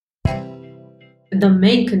The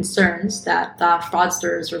main concerns that the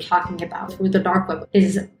fraudsters are talking about through the dark web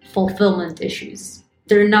is fulfillment issues.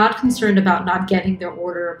 They're not concerned about not getting their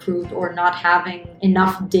order approved or not having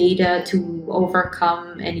enough data to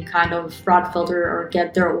overcome any kind of fraud filter or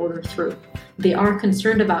get their order through. They are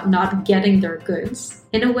concerned about not getting their goods.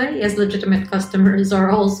 In a way, as legitimate customers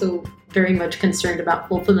are also very much concerned about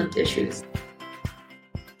fulfillment issues.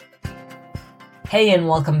 Hey, and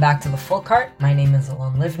welcome back to The Full Cart. My name is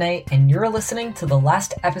Alon Livnay, and you're listening to the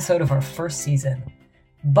last episode of our first season.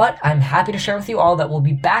 But I'm happy to share with you all that we'll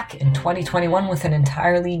be back in 2021 with an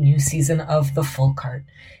entirely new season of The Full Cart.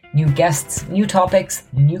 New guests, new topics,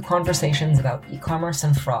 new conversations about e-commerce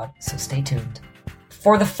and fraud, so stay tuned.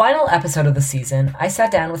 For the final episode of the season, I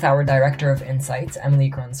sat down with our Director of Insights,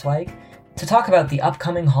 Emily Grunzweig, to talk about the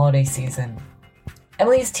upcoming holiday season.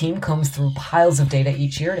 Emily's team combs through piles of data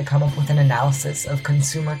each year to come up with an analysis of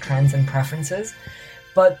consumer trends and preferences,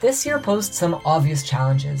 but this year posed some obvious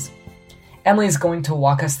challenges. Emily is going to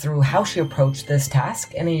walk us through how she approached this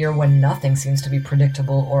task in a year when nothing seems to be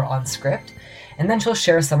predictable or on script, and then she'll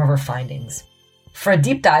share some of her findings. For a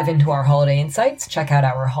deep dive into our holiday insights, check out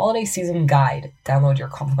our holiday season guide. Download your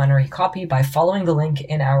complimentary copy by following the link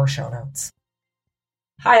in our show notes.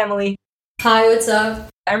 Hi, Emily. Hi, what's up?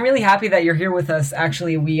 I'm really happy that you're here with us.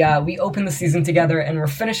 Actually, we opened the season together and we're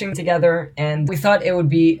finishing together, and we thought it would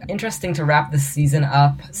be interesting to wrap this season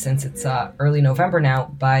up, since it's early November now,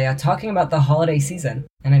 by talking about the holiday season.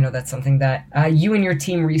 And I know that's something that you and your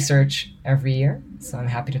team research every year, so I'm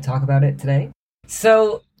happy to talk about it today.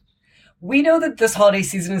 So we know that this holiday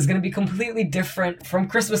season is going to be completely different from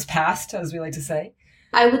Christmas past, as we like to say.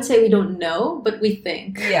 I would say we don't know, but we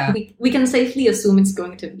think. Yeah. We can safely assume it's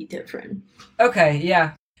going to be different. Okay,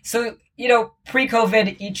 yeah. So,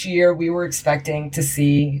 pre-COVID, each year we were expecting to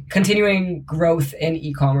see continuing growth in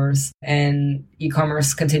e-commerce and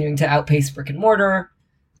e-commerce continuing to outpace brick and mortar.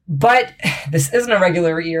 But this isn't a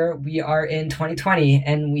regular year. We are in 2020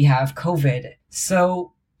 and we have COVID.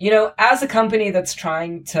 So, as a company that's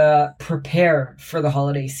trying to prepare for the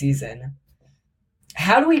holiday season,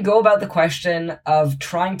 how do we go about the question of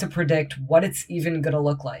trying to predict what it's even going to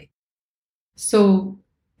look like? So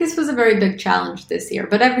this was a very big challenge this year,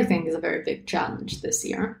 but everything is a very big challenge this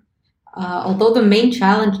year. Although the main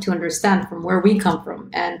challenge to understand from where we come from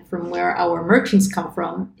and from where our merchants come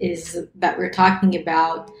from is that we're talking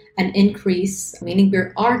about an increase, meaning we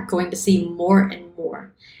are going to see more and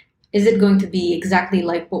more. Is it going to be exactly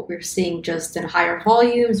like what we're seeing, just in higher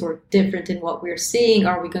volumes, or different in what we're seeing?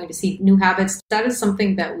 Are we going to see new habits? That is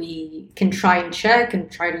something that we can try and check and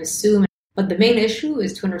try to assume. But the main issue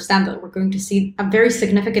is to understand that we're going to see a very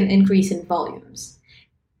significant increase in volumes.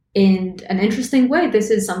 In an interesting way, this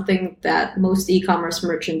is something that most e-commerce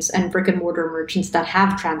merchants and brick and mortar merchants that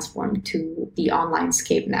have transformed to the online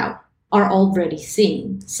scape now are already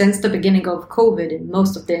seeing. Since the beginning of COVID in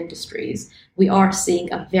most of the industries, we are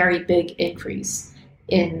seeing a very big increase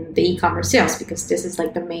in the e-commerce sales, because this is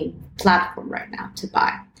like the main platform right now to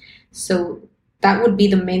buy. So that would be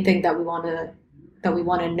the main thing that we want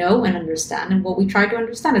to know and understand. And what we try to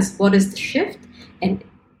understand is, what is the shift, and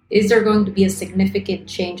is there going to be a significant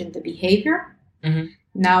change in the behavior? Mm-hmm.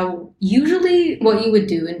 Now, usually what you would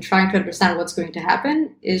do in trying to understand what's going to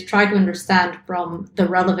happen is try to understand from the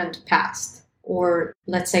relevant past, or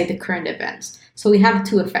let's say the current events. So we have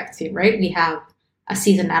two effects here, right? We have a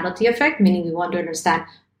seasonality effect, meaning we want to understand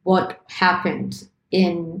what happened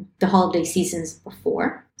in the holiday seasons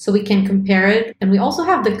before, so we can compare it. And we also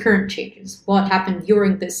have the current changes, what happened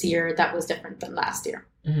during this year that was different than last year.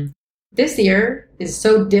 Mm-hmm. This year is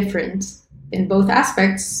so different in both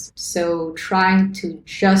aspects, so trying to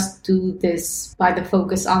just do this by the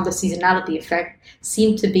focus on the seasonality effect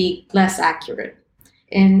seemed to be less accurate.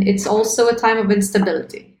 And it's also a time of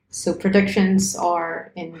instability. So predictions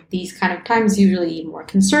are, in these kind of times, usually more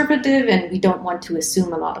conservative, and we don't want to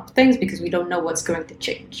assume a lot of things because we don't know what's going to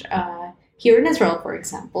change. Here in Israel, for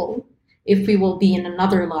example, if we will be in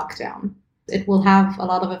another lockdown, it will have a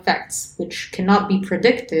lot of effects which cannot be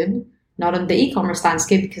predicted, not in the e-commerce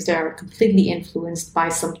landscape, because they are completely influenced by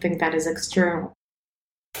something that is external.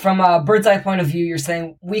 From a bird's eye point of view, you're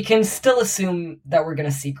saying we can still assume that we're going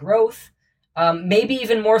to see growth, maybe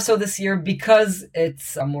even more so this year because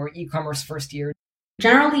it's a more e-commerce first year.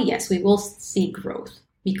 Generally, yes, we will see growth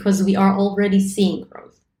because we are already seeing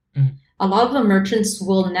growth. Mm-hmm. A lot of the merchants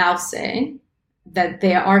will now say that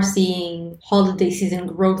they are seeing holiday season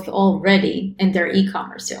growth already in their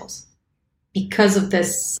e-commerce sales, because of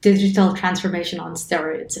this digital transformation on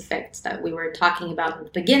steroids effect that we were talking about at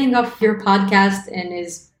the beginning of your podcast and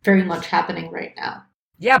is very much happening right now.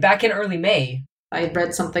 Yeah, back in early May, I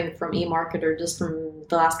read something from eMarketer just from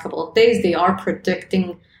the last couple of days. They are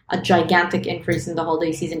predicting a gigantic increase in the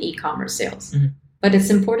holiday season e-commerce sales. Mm-hmm. But it's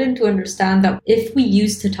important to understand that if we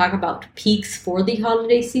used to talk about peaks for the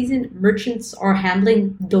holiday season, merchants are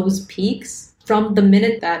handling those peaks from the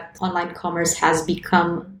minute that online commerce has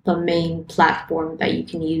become the main platform that you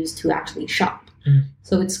can use to actually shop. Mm.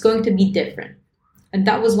 So it's going to be different. And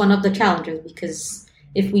that was one of the challenges, because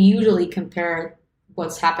if we usually compare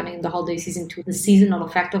what's happening in the holiday season to the seasonal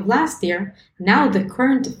effect of last year, now the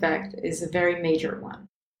current effect is a very major one.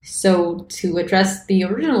 So to address the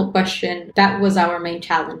original question, that was our main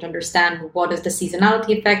challenge. Understand what is the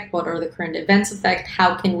seasonality effect, what are the current events effect,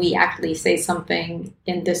 how can we actually say something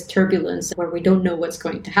in this turbulence where we don't know what's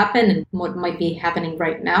going to happen and what might be happening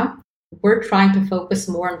right now. We're trying to focus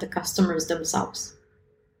more on the customers themselves,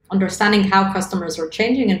 understanding how customers are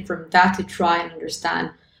changing, and from that to try and understand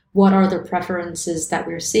what are the preferences that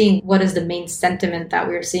we're seeing, what is the main sentiment that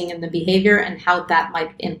we're seeing in the behavior, and how that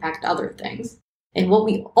might impact other things. And what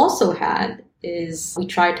we also had is we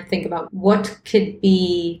tried to think about what could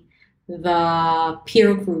be the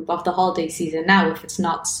peer group of the holiday season now, if it's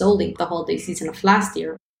not solely the holiday season of last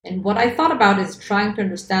year. And what I thought about is trying to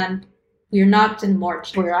understand we're not in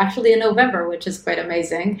March, we're actually in November, which is quite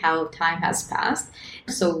amazing how time has passed.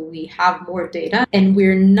 So we have more data, and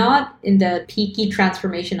we're not in the peaky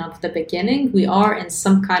transformation of the beginning. We are in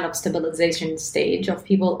some kind of stabilization stage of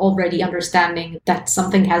people already understanding that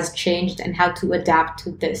something has changed and how to adapt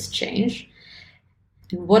to this change.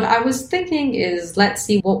 And what I was thinking is, let's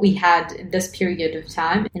see what we had in this period of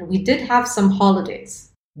time. And we did have some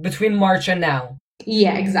holidays. Between March and now.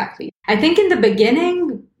 Yeah, exactly. I think in the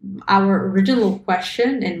beginning, our original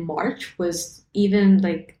question in March was even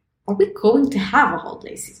like, are we going to have a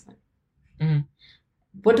holiday season? Mm-hmm.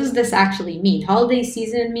 What does this actually mean? Holiday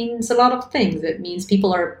season means a lot of things. It means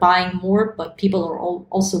people are buying more, but people are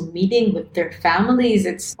also meeting with their families.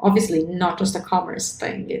 It's obviously not just a commerce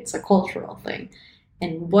thing. It's a cultural thing.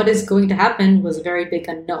 And what is going to happen was a very big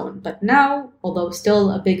unknown. But now, although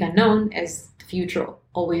still a big unknown, as the future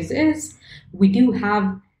always is, we do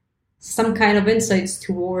have some kind of insights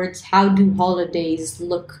towards how do holidays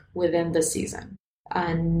look within the season.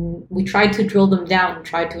 And we tried to drill them down and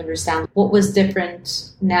try to understand what was different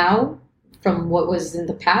now from what was in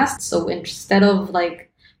the past. So instead of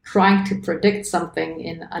like trying to predict something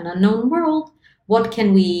in an unknown world, what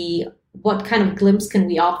kind of glimpse can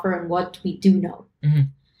we offer and what we do know? Mm-hmm.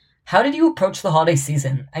 How did you approach the holiday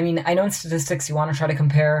season? I mean, I know in statistics you want to try to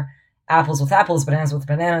compare apples with apples, bananas with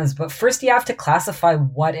bananas, but first you have to classify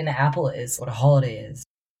what an apple is, what a holiday is.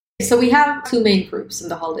 So we have two main groups in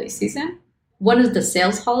the holiday season. One is the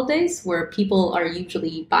sales holidays, where people are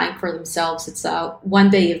usually buying for themselves. It's a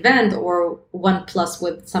one-day event or one plus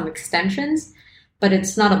with some extensions, but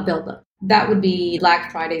it's not a build-up. That would be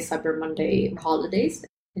Black Friday, Cyber Monday holidays.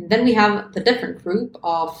 And then we have the different group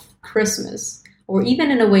of Christmas, or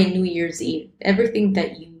even in a way New Year's Eve, everything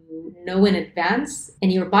that you know in advance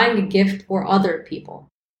and you're buying a gift for other people.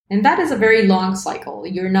 And that is a very long cycle.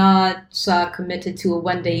 You're not committed to a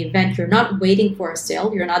one-day event. You're not waiting for a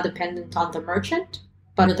sale. You're not dependent on the merchant,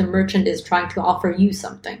 but the merchant is trying to offer you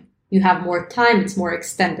something. You have more time. It's more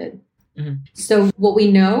extended. Mm-hmm. So what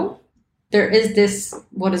we know, there is this,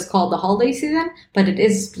 what is called the holiday season, but it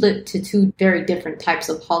is split to two very different types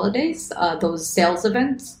of holidays. Those sales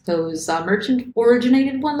events, those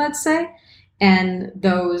merchant-originated one, let's say, and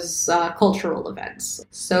those cultural events.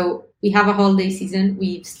 So we have a holiday season.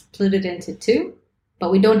 We've split it into two,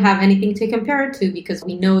 but we don't have anything to compare it to because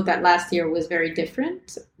we know that last year was very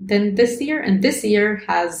different than this year. And this year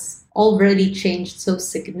has already changed so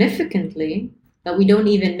significantly that we don't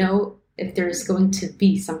even know if there's going to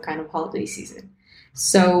be some kind of holiday season.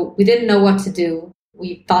 So we didn't know what to do.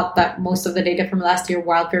 We thought that most of the data from last year,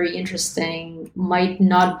 while very interesting, might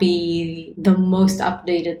not be the most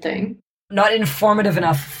updated thing. Not informative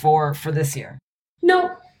enough for this year.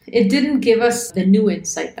 No, it didn't give us the new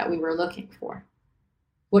insight that we were looking for.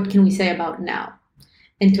 What can we say about now?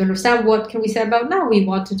 And to understand what can we say about now, we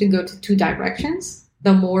wanted to go to two directions.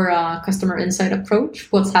 The more customer insight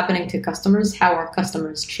approach, what's happening to customers, how are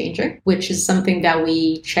customers changing, which is something that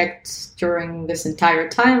we checked during this entire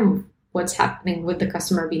time, what's happening with the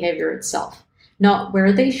customer behavior itself. Not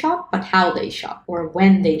where they shop, but how they shop or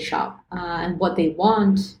when they shop and what they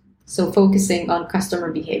want. So focusing on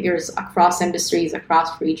customer behaviors across industries,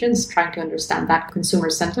 across regions, trying to understand that consumer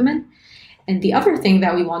sentiment. And the other thing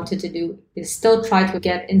that we wanted to do is still try to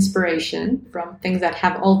get inspiration from things that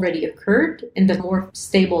have already occurred in the more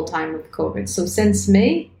stable time of COVID. So since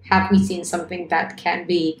May, have we seen something that can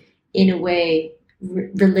be, in a way,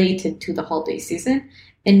 related to the holiday season?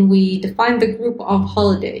 And we defined the group of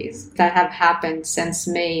holidays that have happened since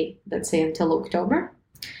May, let's say until October,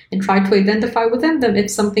 and try to identify within them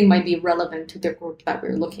if something might be relevant to the group that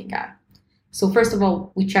we're looking at. So first of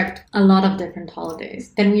all, we checked a lot of different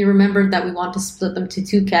holidays. Then we remembered that we want to split them to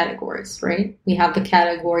two categories, right? We have the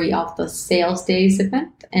category of the sales days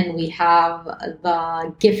event, and we have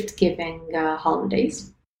the gift-giving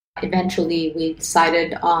holidays. Eventually, we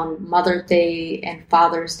decided on Mother's Day and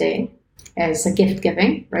Father's Day as a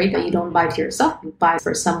gift-giving, right? That you don't buy to yourself, you buy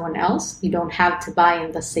for someone else. You don't have to buy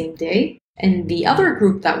in the same day. And the other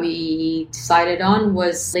group that we decided on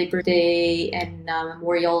was Labor Day and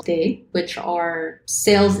Memorial Day, which are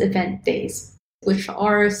sales event days, which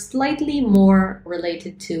are slightly more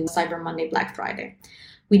related to Cyber Monday, Black Friday.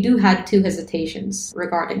 We do had two hesitations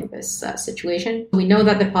regarding this situation. We know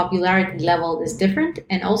that the popularity level is different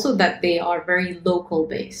and also that they are very local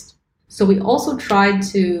based. So we also tried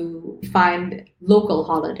to find local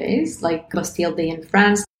holidays like Bastille Day in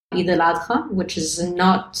France, Eid al-Adha, which is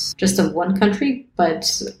not just of one country,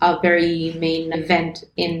 but a very main event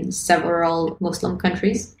in several Muslim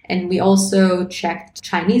countries. And we also checked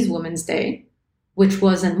Chinese Women's Day, which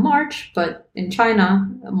was in March, but in China,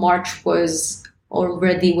 March was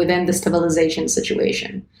already within the stabilization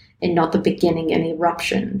situation and not the beginning and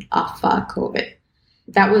eruption of COVID.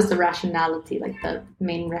 That was the rationality, like the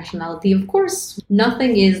main rationality. Of course,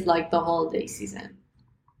 nothing is like the holiday season.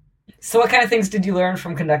 So what kind of things did you learn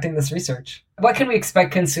from conducting this research? What can we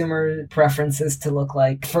expect consumer preferences to look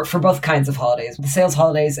like for both kinds of holidays, the sales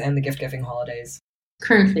holidays and the gift-giving holidays?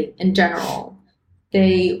 Currently, in general,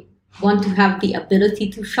 they want to have the ability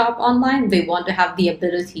to shop online. They want to have the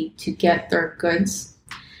ability to get their goods.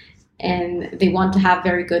 And they want to have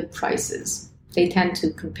very good prices. They tend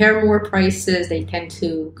to compare more prices. They tend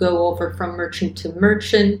to go over from merchant to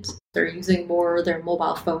merchant. They're using more their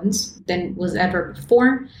mobile phones than was ever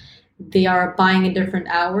before. They are buying in different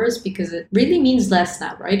hours because it really means less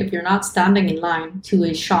now, right? If you're not standing in line to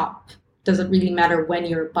a shop, it doesn't really matter when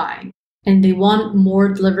you're buying. And they want more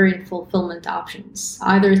delivery and fulfillment options,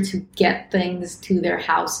 either to get things to their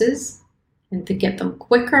houses and to get them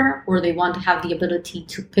quicker, or they want to have the ability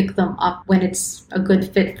to pick them up when it's a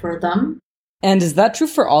good fit for them. And is that true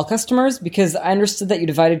for all customers? Because I understood that you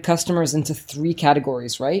divided customers into 3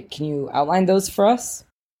 categories, right? Can you outline those for us?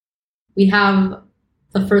 We have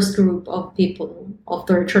the first group of people, of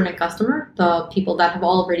the returning customer, the people that have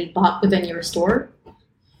already bought within your store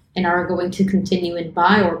and are going to continue and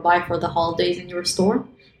buy or buy for the holidays in your store.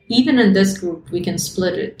 Even in this group, we can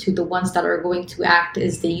split it to the ones that are going to act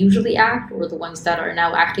as they usually act or the ones that are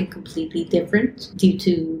now acting completely different due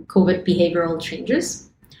to COVID behavioral changes.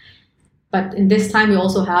 But in this time, we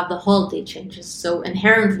also have the holiday changes. So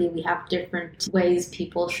inherently, we have different ways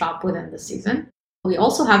people shop within the season. We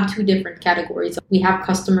also have 2 different categories. We have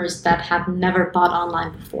customers that have never bought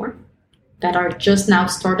online before, that are just now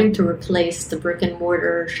starting to replace the brick and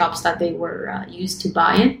mortar shops that they were used to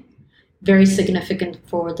buy in. Very significant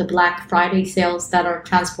for the Black Friday sales that are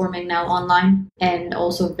transforming now online, and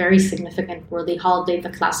also very significant for the holiday,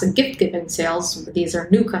 the classic gift-giving sales. These are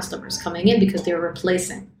new customers coming in because they're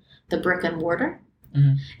replacing the brick and mortar.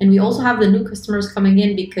 Mm-hmm. And we also have the new customers coming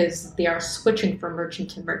in because they are switching from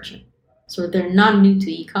merchant to merchant. So they're not new to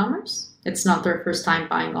e-commerce. It's not their first time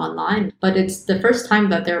buying online, but it's the first time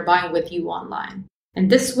that they're buying with you online. And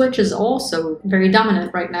this switch is also very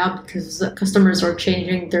dominant right now because customers are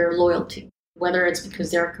changing their loyalty, whether it's because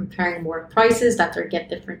they're comparing more prices, that they get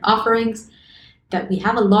different offerings, that we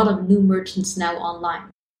have a lot of new merchants now online.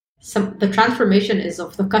 The transformation is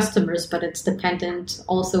of the customers, but it's dependent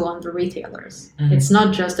also on the retailers. Mm-hmm. It's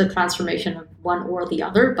not just a transformation of one or the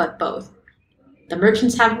other, but both. The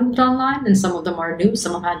merchants have moved online, and some of them are new.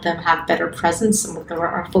 Some of them have better presence. Some of them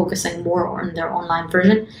are focusing more on their online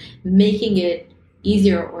version, making it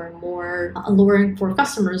easier or more alluring for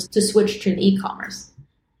customers to switch to e-commerce.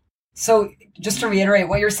 So just to reiterate,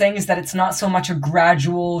 what you're saying is that it's not so much a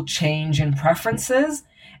gradual change in preferences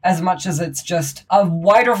as much as it's just a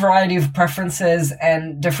wider variety of preferences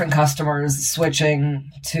and different customers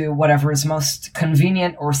switching to whatever is most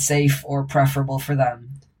convenient or safe or preferable for them.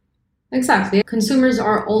 Exactly. Consumers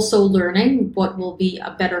are also learning what will be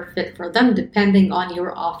a better fit for them depending on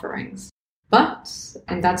your offerings. But,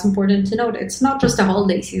 and that's important to note, it's not just a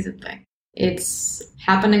holiday season thing. It's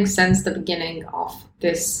happening since the beginning of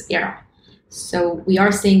this era. So we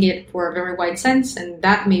are seeing it for a very wide sense, and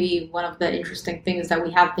that may be one of the interesting things that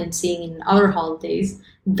we have been seeing in other holidays.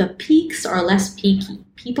 The peaks are less peaky.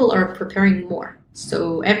 People are preparing more.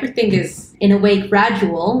 So everything is, in a way,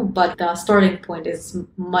 gradual, but the starting point is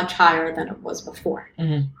much higher than it was before.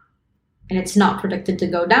 Mm-hmm. And it's not predicted to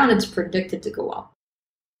go down, it's predicted to go up.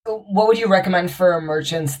 What would you recommend for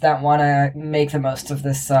merchants that want to make the most of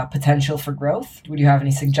this potential for growth? Would you have any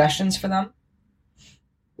suggestions for them?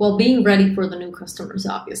 Well, being ready for the new customers,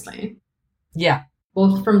 obviously, Yeah.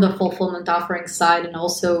 both from the fulfillment offering side and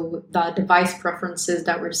also the device preferences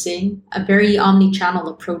that we're seeing. A very omni-channel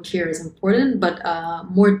approach here is important, but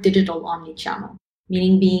more digital omni-channel,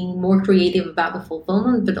 meaning being more creative about the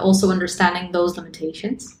fulfillment, but also understanding those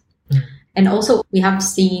limitations. And also, we have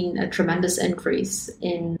seen a tremendous increase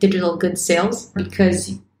in digital goods sales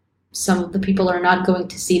because some of the people are not going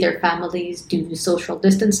to see their families due to social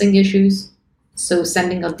distancing issues. So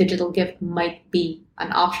sending a digital gift might be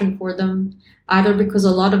an option for them, either because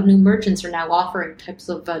a lot of new merchants are now offering types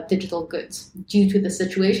of digital goods due to the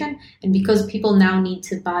situation and because people now need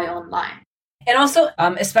to buy online. And also,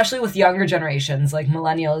 especially with younger generations like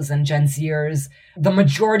millennials and Gen Zers, the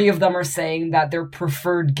majority of them are saying that their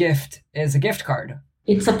preferred gift is a gift card.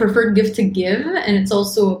 It's a preferred gift to give, and it's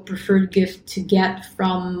also a preferred gift to get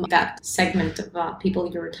from that segment of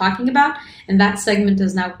people you were talking about. And that segment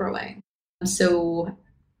is now growing. So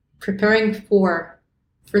preparing for,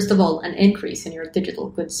 first of all, an increase in your digital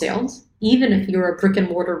goods sales, even if you're a brick and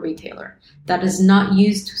mortar retailer that is not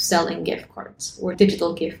used to selling gift cards or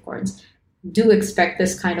digital gift cards, do expect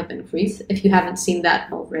this kind of increase if you haven't seen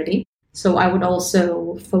that already. So I would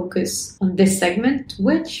also focus on this segment,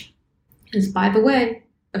 which is, by the way,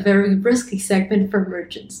 a very risky segment for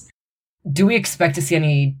merchants. Do we expect to see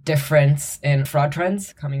any difference in fraud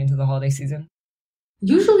trends coming into the holiday season?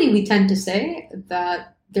 Usually we tend to say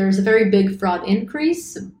that there's a very big fraud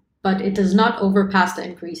increase, but it does not overpass the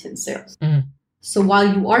increase in sales. So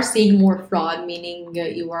while you are seeing more fraud, meaning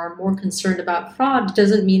you are more concerned about fraud,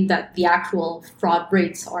 doesn't mean that the actual fraud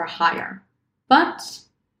rates are higher. But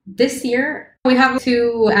this year, we have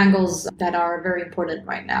two angles that are very important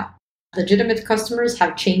right now. Legitimate customers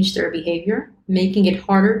have changed their behavior, making it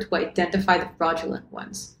harder to identify the fraudulent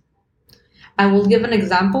ones. I will give an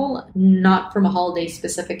example, not from a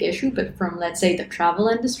holiday-specific issue, but from, let's say, the travel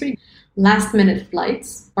industry. Last-minute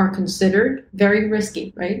flights are considered very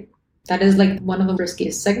risky, right? That is like one of the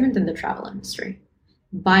riskiest segments in the travel industry.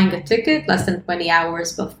 Buying a ticket less than 20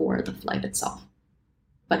 hours before the flight itself.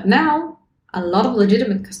 But now, a lot of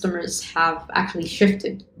legitimate customers have actually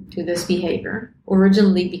shifted to this behavior.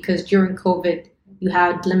 Originally, because during COVID, you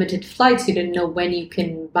had limited flights, you didn't know when you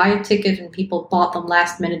can buy a ticket, and people bought them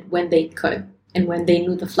last minute when they could, and when they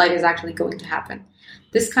knew the flight is actually going to happen.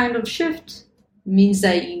 This kind of shift means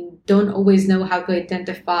that you don't always know how to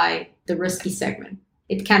identify the risky segment.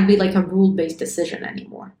 It can't be like a rule-based decision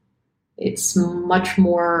anymore. It's much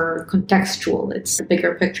more contextual. It's a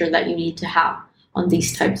bigger picture that you need to have on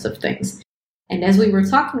these types of things. And as we were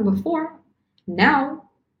talking before, now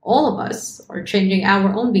all of us are changing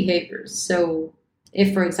our own behaviors. So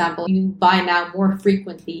if, for example, you buy now more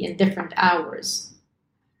frequently in different hours,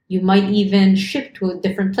 you might even ship to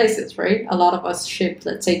different places, right? A lot of us ship,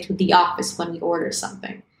 let's say, to the office when we order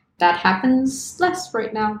something. That happens less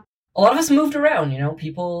right now. A lot of us moved around,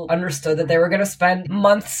 people understood that they were going to spend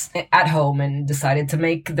months at home and decided to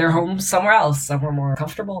make their home somewhere else, somewhere more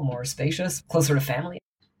comfortable, more spacious, closer to family.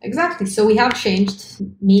 Exactly. So we have changed,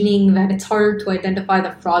 meaning that it's harder to identify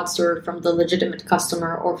the fraudster from the legitimate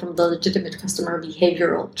customer or from the legitimate customer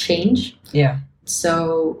behavioral change. Yeah.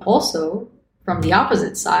 So also, from the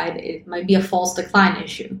opposite side, it might be a false decline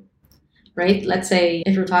issue. Right? Let's say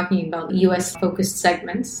if you're talking about US-focused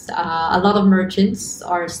segments, a lot of merchants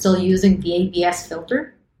are still using the ABS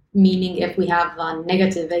filter, meaning if we have a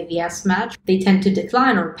negative ABS match, they tend to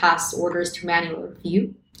decline or pass orders to manual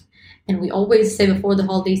review. And we always say before the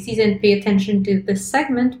holiday season, pay attention to this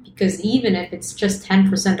segment, because even if it's just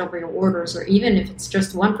 10% of your orders, or even if it's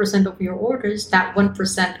just 1% of your orders, that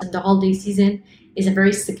 1% in the holiday season is a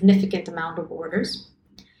very significant amount of orders.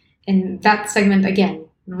 And that segment, again,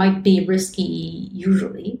 might be risky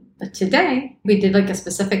usually. But today, we did like a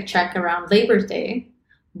specific check around Labor Day.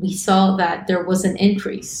 We saw that there was an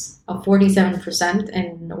increase of 47%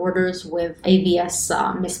 in orders with ABS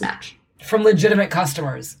mismatch. From legitimate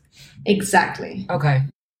customers. Exactly. Okay.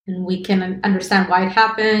 And we can understand why it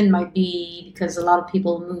happened. Might be because a lot of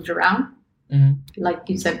people moved around. Mm-hmm. Like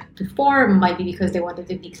you said before, it might be because they wanted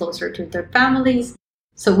to be closer to their families.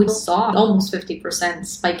 So we saw almost 50%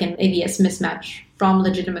 spike in ABS mismatch from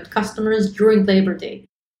legitimate customers during Labor Day.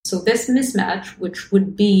 So this mismatch, which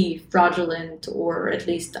would be fraudulent or at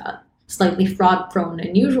least slightly fraud-prone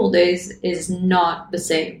in usual days, is not the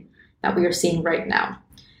same that we are seeing right now.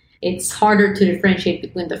 It's harder to differentiate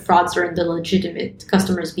between the fraudster and the legitimate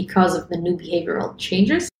customers because of the new behavioral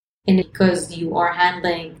changes. And because you are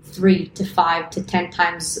handling 3 to 5 to 10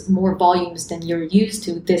 times more volumes than you're used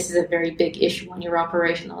to, this is a very big issue on your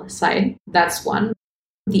operational side. That's one.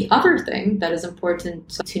 The other thing that is important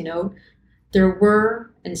to note, there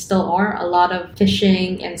were and still are a lot of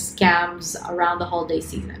phishing and scams around the holiday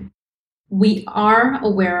season. We are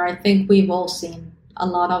aware, I think we've all seen a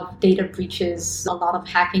lot of data breaches, a lot of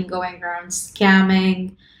hacking going around,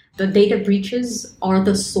 scamming. The data breaches are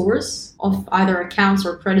the source of either accounts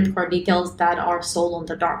or credit card details that are sold on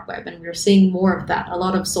the dark web. And we're seeing more of that, a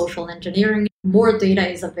lot of social engineering. More data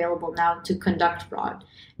is available now to conduct fraud.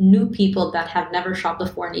 New people that have never shopped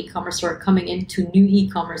before in e-commerce are coming into new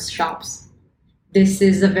e-commerce shops. This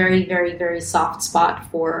is a very, very, very soft spot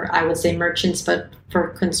for, I would say, merchants, but for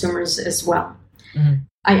consumers as well. Mm-hmm.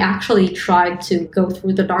 I actually tried to go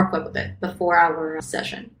through the dark web a bit before our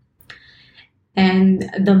session. And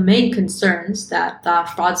the main concerns that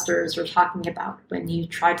fraudsters are talking about when you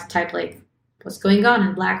try to type like, what's going on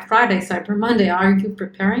in Black Friday, Cyber Monday, are you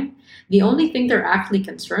preparing? The only thing they're actually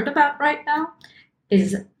concerned about right now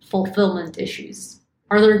is fulfillment issues.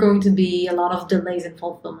 Are there going to be a lot of delays in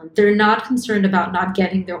fulfillment? They're not concerned about not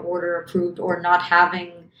getting their order approved or not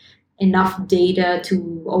having enough data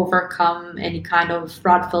to overcome any kind of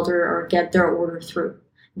fraud filter or get their order through.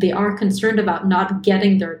 They are concerned about not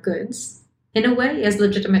getting their goods. In a way, as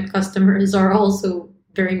legitimate customers are also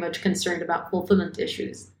very much concerned about fulfillment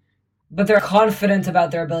issues. But they're confident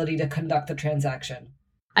about their ability to conduct the transaction.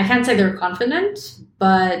 I can't say they're confident,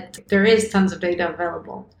 but there is tons of data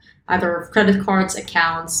available, either of credit cards,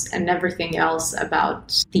 accounts, and everything else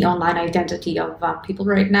about the online identity of people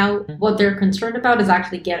right now. What they're concerned about is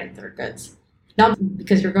actually getting their goods. Not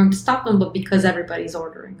because you're going to stop them, but because everybody's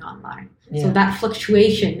ordering online. Yeah. So that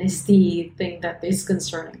fluctuation is the thing that is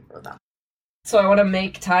concerning for them. So I want to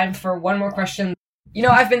make time for one more question. You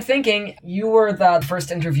know, I've been thinking, you were the first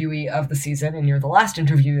interviewee of the season, and you're the last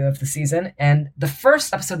interviewee of the season. And the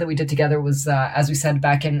first episode that we did together was, as we said,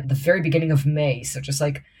 back in the very beginning of May. So just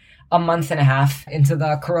like a month and a half into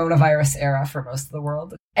the coronavirus era for most of the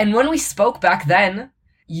world. And when we spoke back then,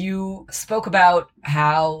 you spoke about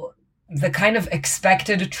how the kind of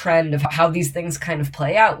expected trend of how these things kind of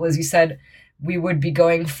play out was, you said, we would be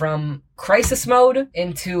going from crisis mode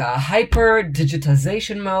into a hyper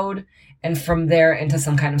digitization mode, and from there into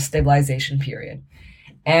some kind of stabilization period.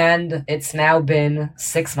 And it's now been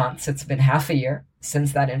 6 months. It's been half a year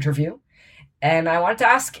since that interview. And I wanted to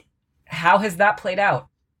ask, how has that played out?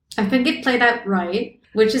 I think it played out right,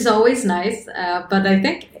 which is always nice. But I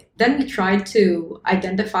think then we tried to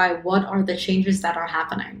identify what are the changes that are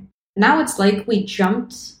happening. Now it's like we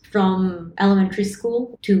jumped from elementary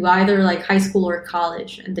school to either like high school or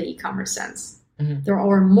college in the e-commerce sense. Mm-hmm. There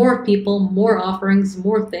are more people, more offerings,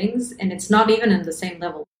 more things, and it's not even in the same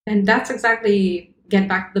level. And that's exactly, get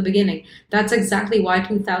back to the beginning, that's exactly why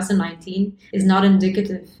 2019 is not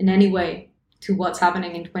indicative in any way to what's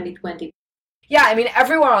happening in 2020. Yeah, I mean,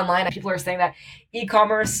 everywhere online, people are saying that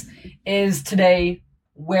e-commerce is today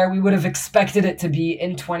where we would have expected it to be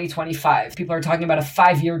in 2025. People are talking about a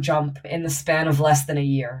 5-year jump in the span of less than a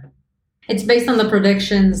year. It's based on the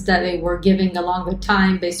predictions that they were giving along the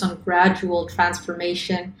time, based on gradual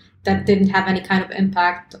transformation that didn't have any kind of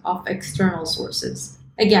impact of external sources.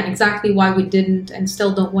 Again, exactly why we didn't and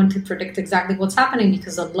still don't want to predict exactly what's happening,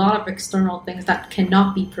 because a lot of external things that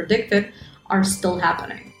cannot be predicted are still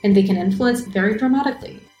happening, and they can influence very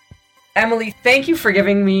dramatically. Emily, thank you for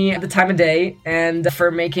giving me the time of day and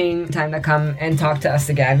for making time to come and talk to us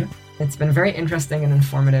again. It's been very interesting and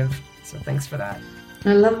informative, so thanks for that.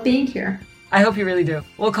 I love being here. I hope you really do.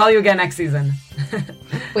 We'll call you again next season.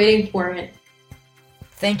 Waiting for it.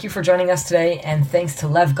 Thank you for joining us today, and thanks to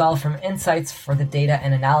Lev Gal from Insights for the data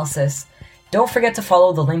and analysis. Don't forget to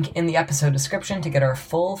follow the link in the episode description to get our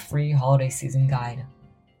full free holiday season guide.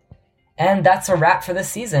 And that's a wrap for this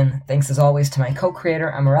season. Thanks as always to my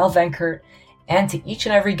co-creator, Amarel Venkert, and to each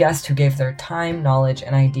and every guest who gave their time, knowledge,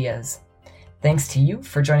 and ideas. Thanks to you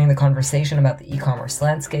for joining the conversation about the e-commerce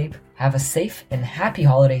landscape. Have a safe and happy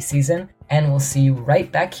holiday season, and we'll see you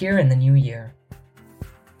right back here in the new year.